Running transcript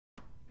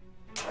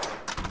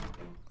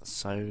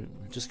So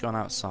we've just gone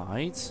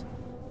outside. So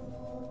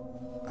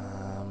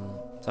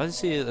I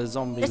see a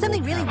zombie. There's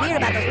something really weird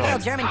about those pale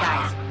German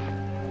guys.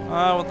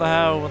 Oh, what the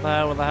hell? What the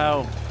hell? What the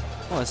hell?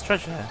 Oh, there's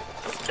treasure here.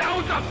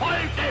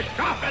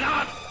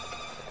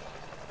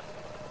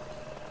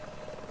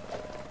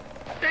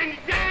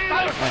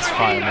 Let's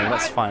fight him all.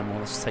 Let's fight him all.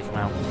 Let's take him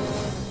out.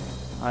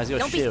 Oh, he's got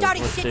Don't a be shield.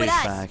 starting What a shit with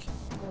us. douchebag.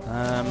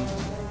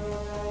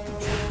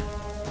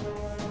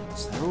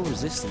 So they're all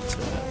resistant to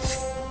it.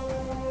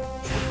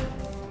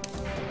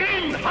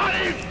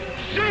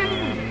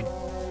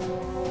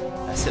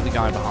 Let's hit the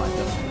guy behind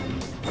them.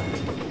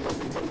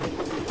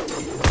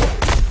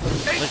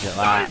 Look at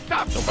that.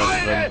 Got both of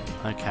them.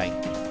 Okay.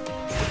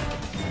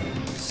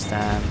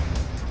 Stand.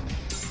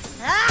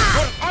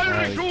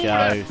 There we go.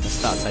 Let's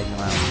start taking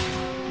them out.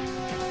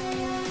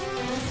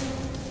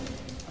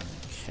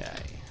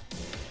 Okay.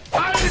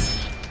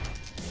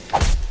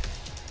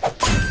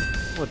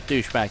 What a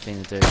douchebag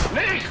thing to do.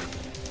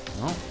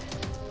 Oh.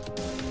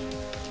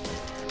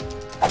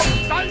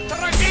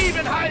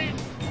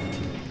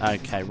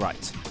 Okay,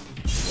 right.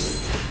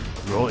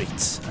 Right.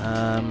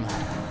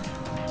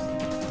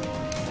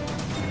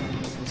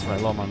 That's where a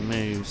lot of my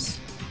moves.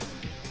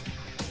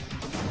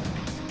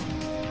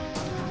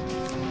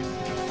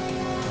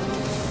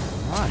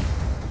 Right.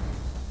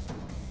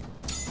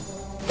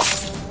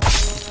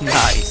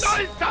 Nice.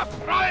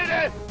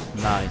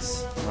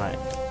 Nice. Right.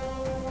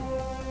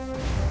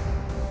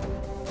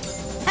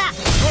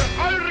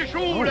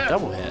 Oh, a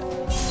double hit.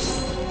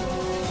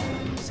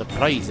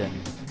 Surprising.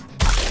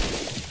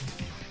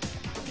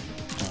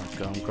 Oh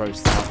god, I'm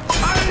grossed out.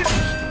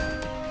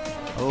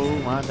 Oh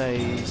my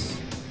days.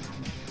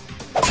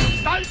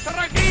 Right,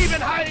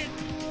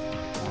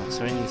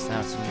 so he needs to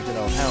have some good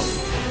old help.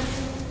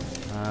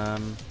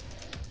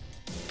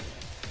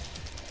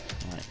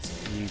 Right,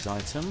 use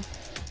item.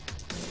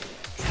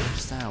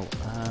 Grossed out.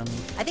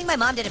 I think my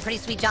mom did a pretty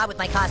sweet job with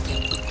my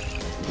costume.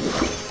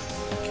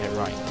 Okay,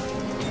 right.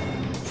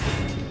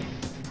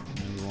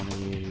 We want to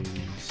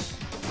use.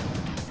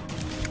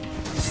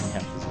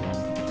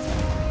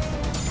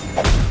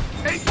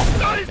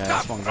 Okay,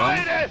 that's one gone.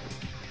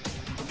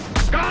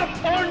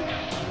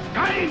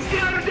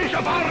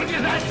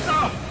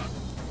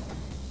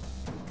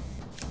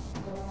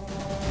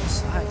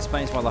 So that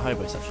explains why the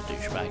hobo's such a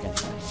douchebag anyway.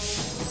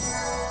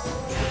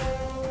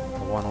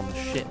 The one on the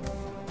ship.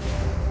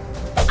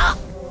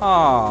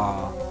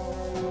 Ah,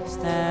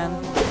 Stan.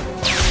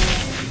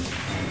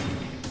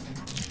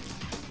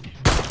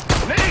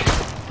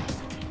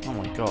 Oh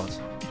my god.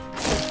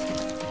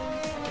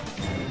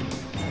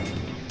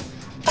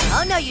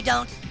 Oh no, you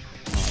don't.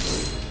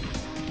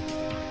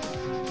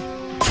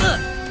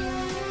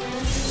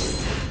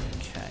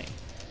 Okay.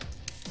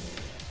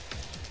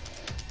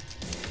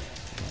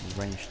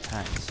 Ranged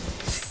attacks.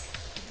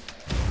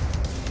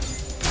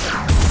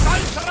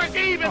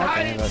 Okay, that's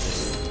it.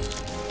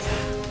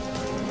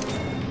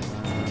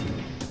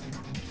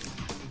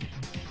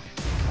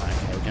 Right,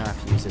 okay, we're gonna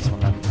have to use this one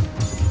then.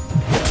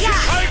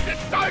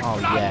 Oh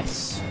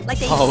yes. Like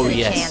they Oh used to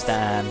yes, chance.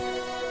 Stan.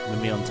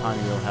 With me on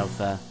tiny little health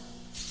there.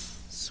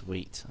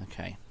 Sweet.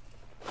 Okay.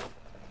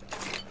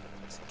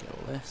 Let's get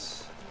all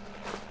this.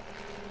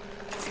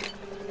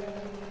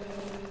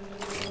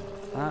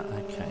 That.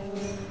 Okay.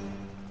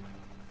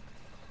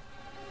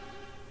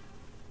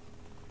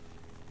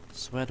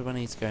 So where do I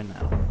need to go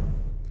now?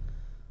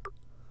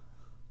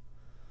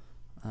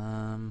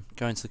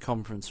 Go into the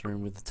conference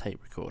room with the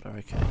tape recorder.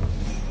 Okay.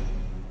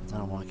 I don't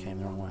know why I came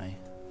the wrong way.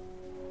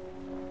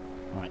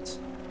 Right.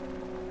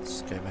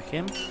 Let's go back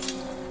in.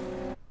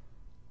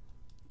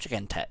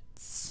 Chicken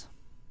tits.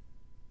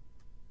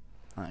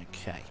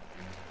 Okay.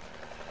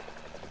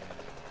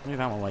 Move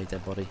out my way,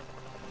 dead body.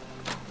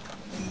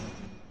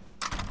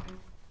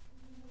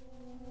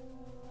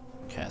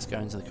 Okay, let's go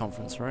into the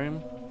conference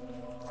room.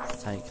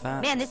 Take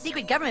that. Man, this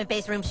secret government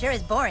base room sure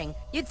is boring.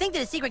 You'd think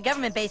that a secret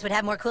government base would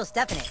have more cool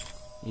stuff in it.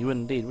 You would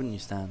indeed, wouldn't you,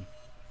 Stan?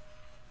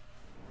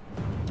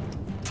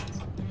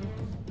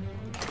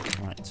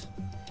 Right.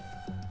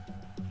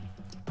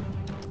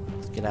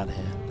 Let's get out of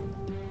here.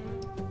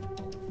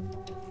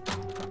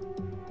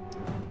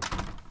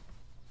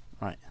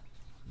 Right.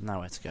 Now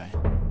where to go?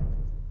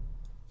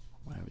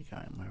 Where are we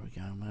going? Where are we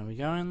going? Where are we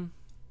going?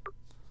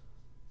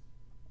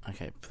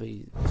 Okay,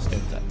 please go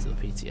back to the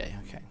PTA.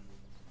 Okay.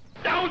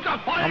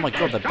 Oh my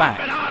god, they're back!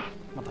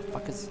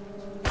 Motherfuckers.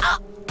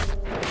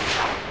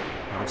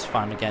 Let's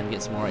find them again,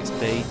 get some more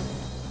XP.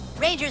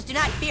 Rangers do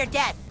not fear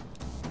death.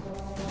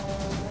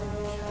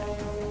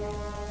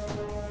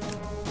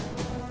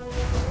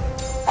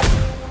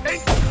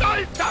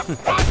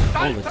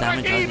 All the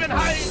damage I did.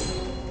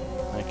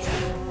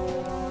 Okay.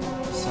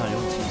 So I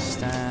want to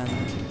stand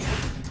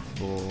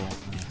for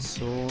a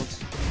sword.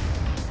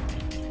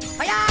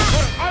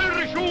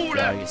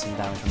 Yeah, get some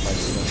damage from both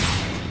of them.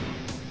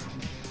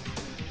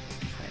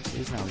 Okay, so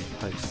he's now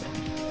reposting.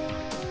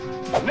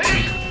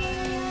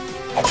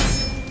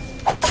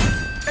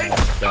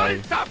 Go.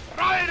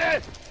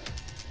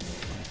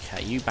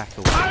 Okay, you back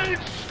away.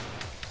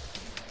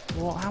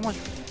 What? How much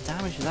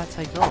damage did that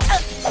take off?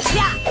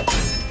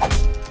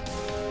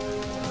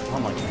 Oh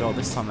my god,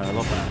 this time they're a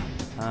lot better.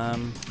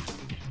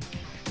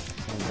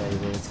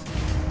 David.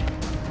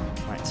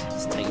 Right,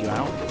 let's take you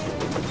out.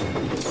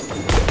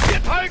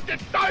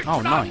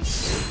 Oh, nice.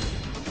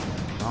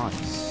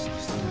 Nice.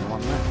 Just only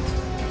one left.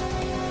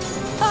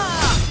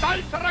 A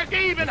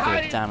bit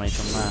of damage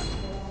on that.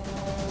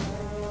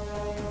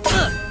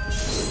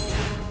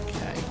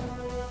 Okay.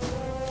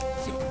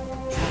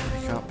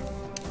 Pick up.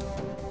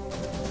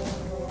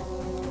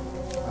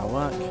 That'll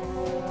work.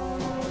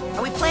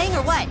 Are we playing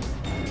or what?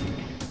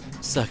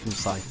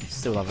 Circumcised.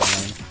 Still love that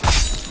name.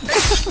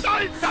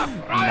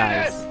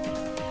 Nice.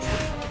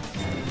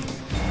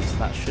 So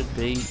that should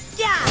be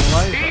all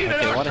over.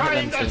 Okay, why did I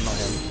hit them two, not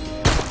him?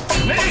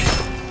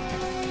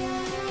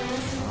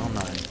 Oh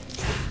no.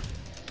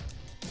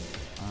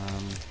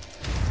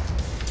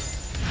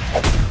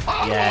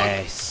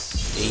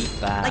 Yes. Eat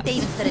that. Like they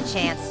even stood a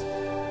chance.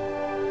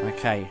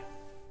 Okay.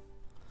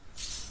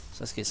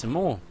 So let's get some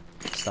more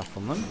stuff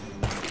from them.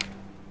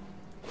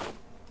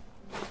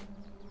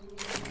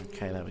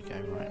 Okay, there we go,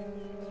 right.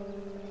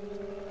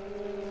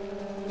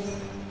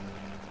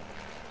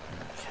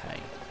 Okay.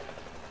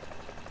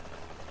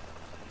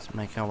 Let's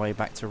make our way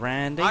back to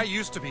Randy. I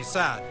used to be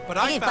sad, but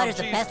You I gave found Butters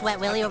the best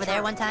wet willy over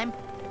there one time?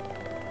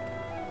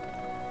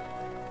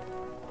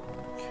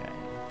 Okay.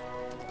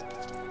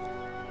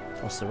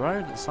 Across the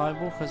road, the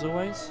sidewalk as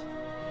always.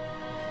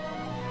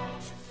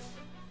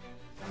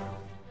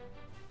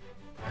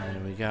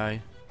 There we go.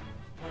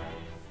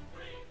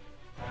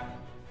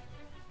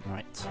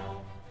 Right.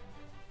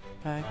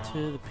 Back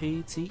to the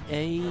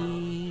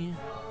PTA.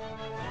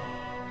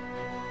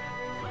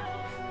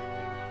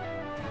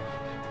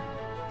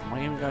 Am I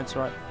even going to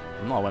right?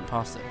 No, I went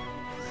past it.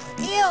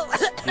 Ew!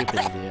 Stupid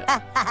idiot.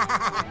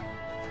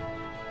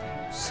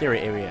 Siri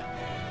area.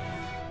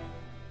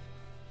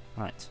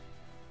 Right.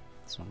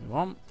 That's what we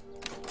want.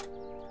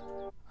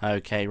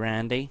 Okay,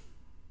 Randy.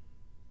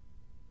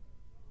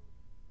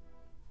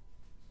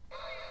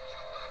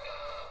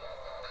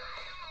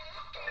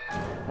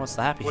 What's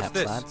the happy haps,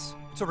 this? lads?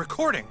 It's a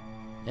recording.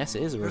 Yes,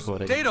 it is a There's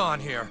recording. data on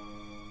here.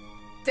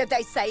 Did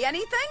they say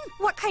anything?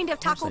 What kind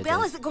of course Taco they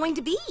Bell did. is it going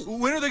to be?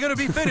 When are they going to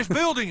be finished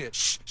building it?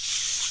 Shh,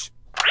 shh.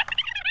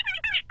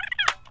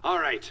 All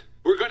right,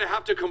 we're going to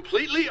have to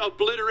completely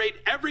obliterate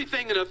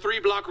everything in a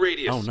 3-block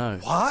radius. Oh no.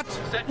 What?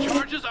 Set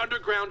charges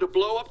underground to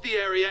blow up the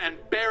area and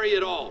bury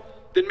it all.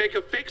 Then make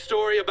a fake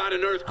story about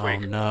an Oh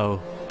earthquake.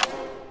 no.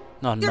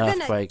 Not an They're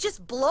gonna earthquake.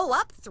 just blow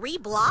up 3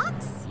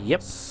 blocks?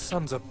 Yep.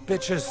 Sons of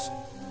bitches.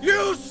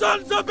 You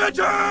sons of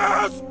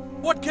bitches!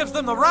 What gives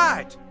them the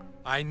right?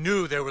 I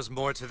knew there was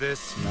more to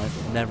this. No,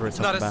 never a It's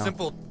not Taco a Bell.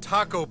 simple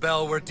Taco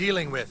Bell we're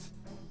dealing with.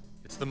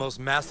 It's the most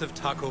massive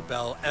Taco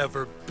Bell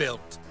ever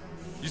built.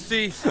 You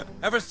see,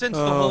 ever since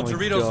the Oh whole my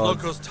Doritos God.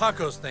 Locos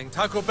Tacos thing,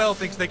 Taco Bell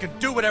thinks they can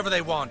do whatever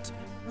they want.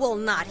 Well,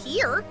 not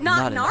here.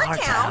 Not in our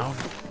town.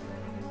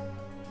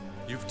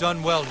 You've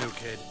done well, new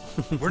kid.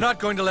 We're not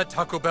going to let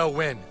Taco Bell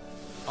win.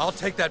 I'll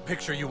take that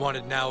picture you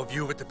wanted now of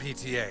you with the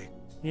PTA.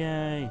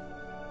 Yay.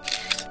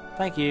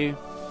 Thank you.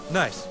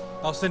 Nice.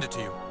 I'll send it to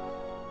you.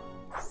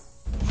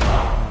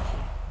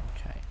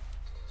 Okay.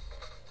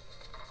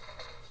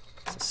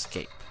 Let's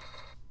escape.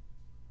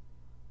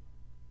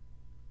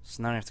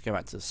 So now we have to go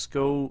back to the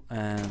school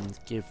and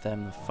give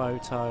them the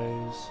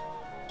photos.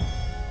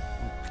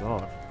 Oh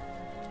god.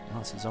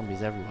 Nazi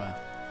zombies everywhere.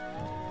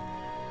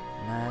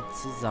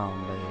 Nazi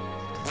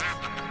zombies.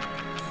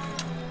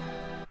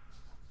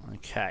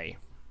 Okay.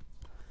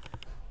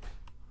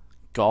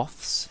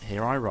 Goths,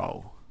 here I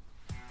roll.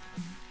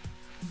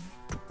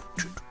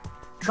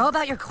 Go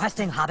about your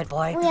questing, Hobbit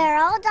boy. We are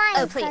all dying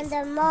Oh, from please. the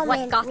What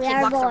moment goth we kid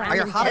are walks born. around Are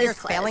your in hobbiters those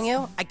clothes? failing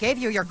you? I gave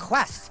you your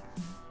quest.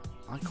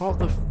 I got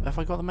the. Have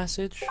I got the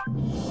message?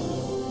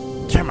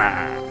 Come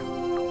on.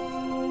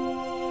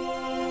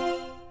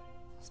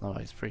 It's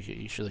not. It's pretty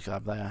good. You should look it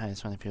up there. Hey,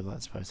 20 people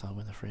that's supposed to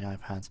win the free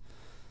iPads.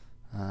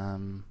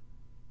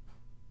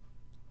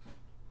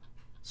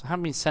 So I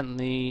haven't been sent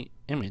the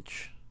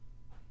image.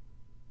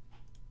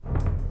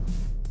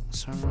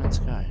 So I'm ready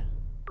to go.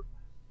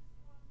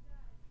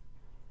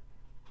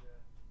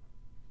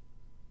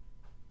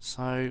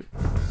 So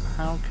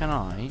how can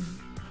I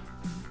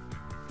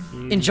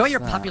Enjoy use your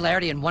that?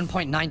 popularity and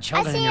 1.9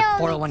 children in see your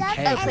only 401k.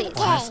 dozen Oh, please.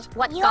 Okay.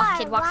 What You goth are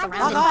kid walks one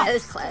around of in us.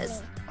 those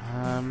clothes?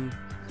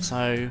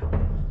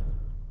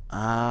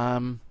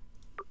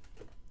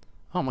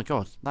 Oh my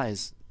god, that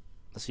is.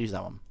 Let's use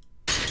that one.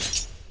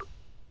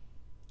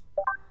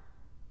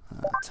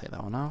 Take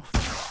that one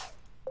off.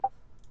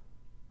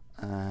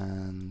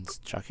 And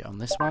chuck it on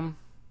this one.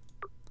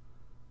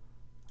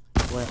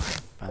 Flip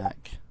back.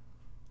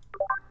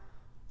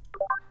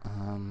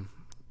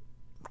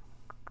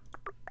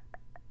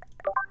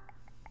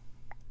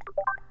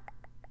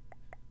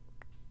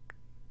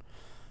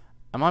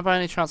 Am I by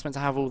any chance meant to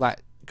have all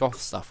that goth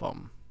stuff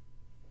on?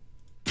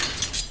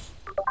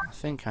 I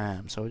think I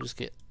am, so we'll just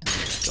get in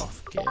the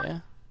goth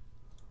gear.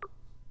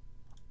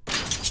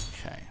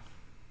 Okay.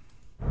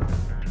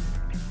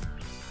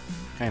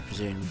 I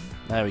presume.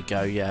 There we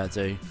go, yeah, I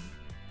do.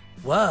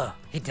 Whoa,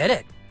 he did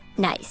it.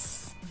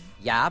 Nice.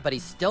 Yeah, but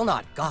he's still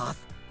not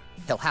goth.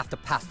 He'll have to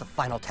pass the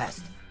final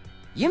test.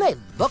 You may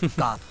look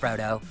goth,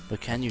 Frodo.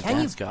 But can you Can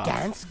dance, you Goth?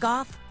 dance,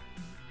 Goth?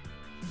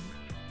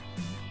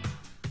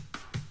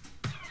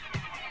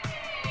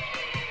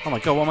 Oh my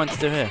god, what am I meant to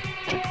do here?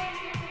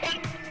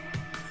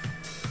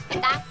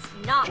 That's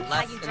not how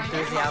Less you join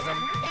enthusiasm.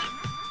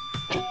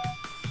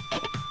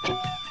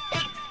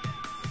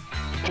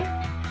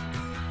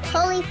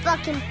 Holy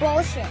fucking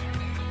bullshit.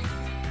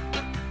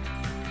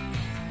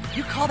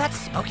 You call that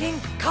smoking?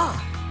 God.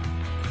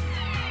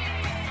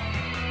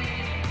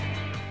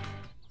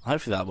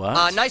 Hopefully that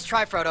works. Nice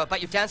try, Frodo,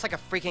 but you dance like a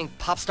freaking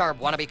pop star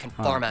wannabe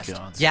conformist. Oh,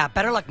 God. Yeah,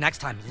 better luck next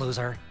time,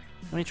 loser.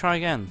 Let me try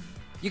again.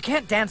 You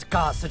can't dance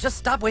goth, so just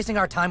stop wasting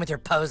our time with your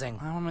posing.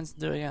 How am I meant to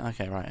do it again?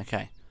 Okay, right,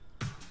 okay.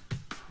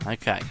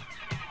 Okay.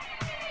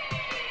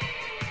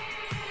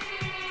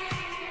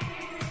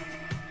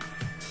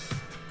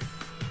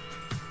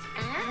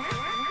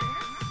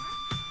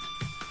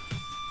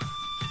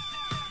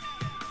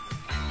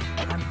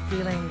 I'm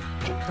feeling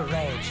the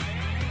rage.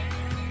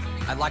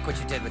 I like what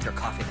you did with your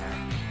coffee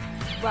there.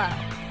 Whoa.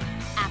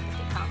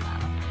 Apathy combo.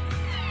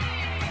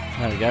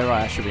 There we go,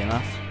 right, that should be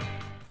enough.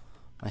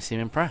 I seem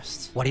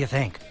impressed. What do you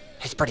think?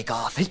 He's pretty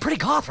goth. He's pretty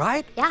goth,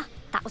 right? Yeah,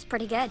 that was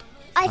pretty good.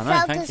 I know,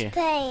 felt thank his you.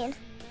 pain.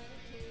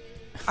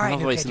 All right, Love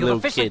the new way kid, he's a you've little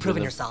officially kid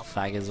proven with a yourself.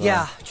 fag as well.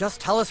 Yeah,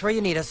 just tell us where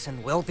you need us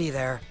and we'll be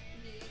there.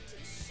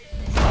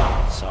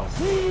 So,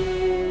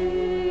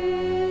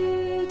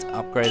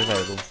 upgrade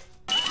available.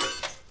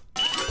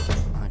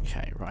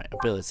 Okay, right,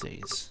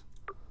 abilities.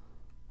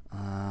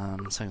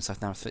 Second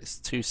stack now fits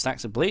 2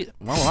 stacks of bleed.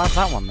 Well, I'll have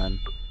that one then.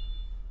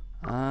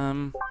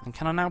 And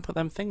can I now put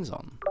them things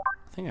on?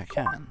 I think I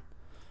can.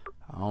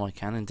 Oh, I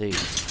can indeed.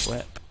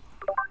 Equip.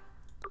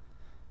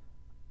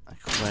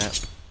 Equip.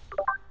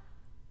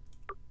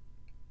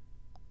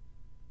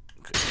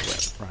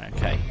 Equip. Right,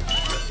 okay.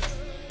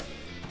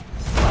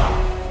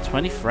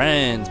 20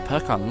 friends.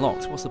 Perk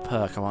unlocked. What's the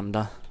perk, I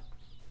wonder?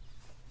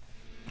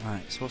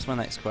 Right, so what's my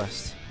next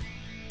quest?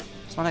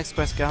 What's my next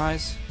quest,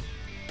 guys?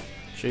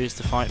 Choose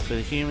to fight for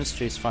the humans,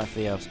 choose to fight for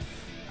the elves.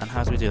 And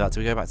how do we do that? Do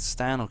we go back to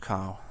Stan or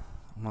Carl?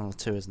 One or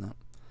two, isn't it?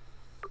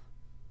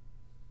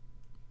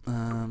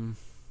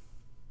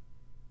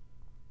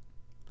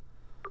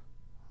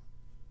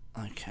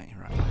 Okay,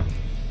 right.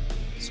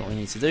 So what we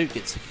need to do,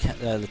 get to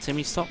the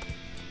Timmy stop.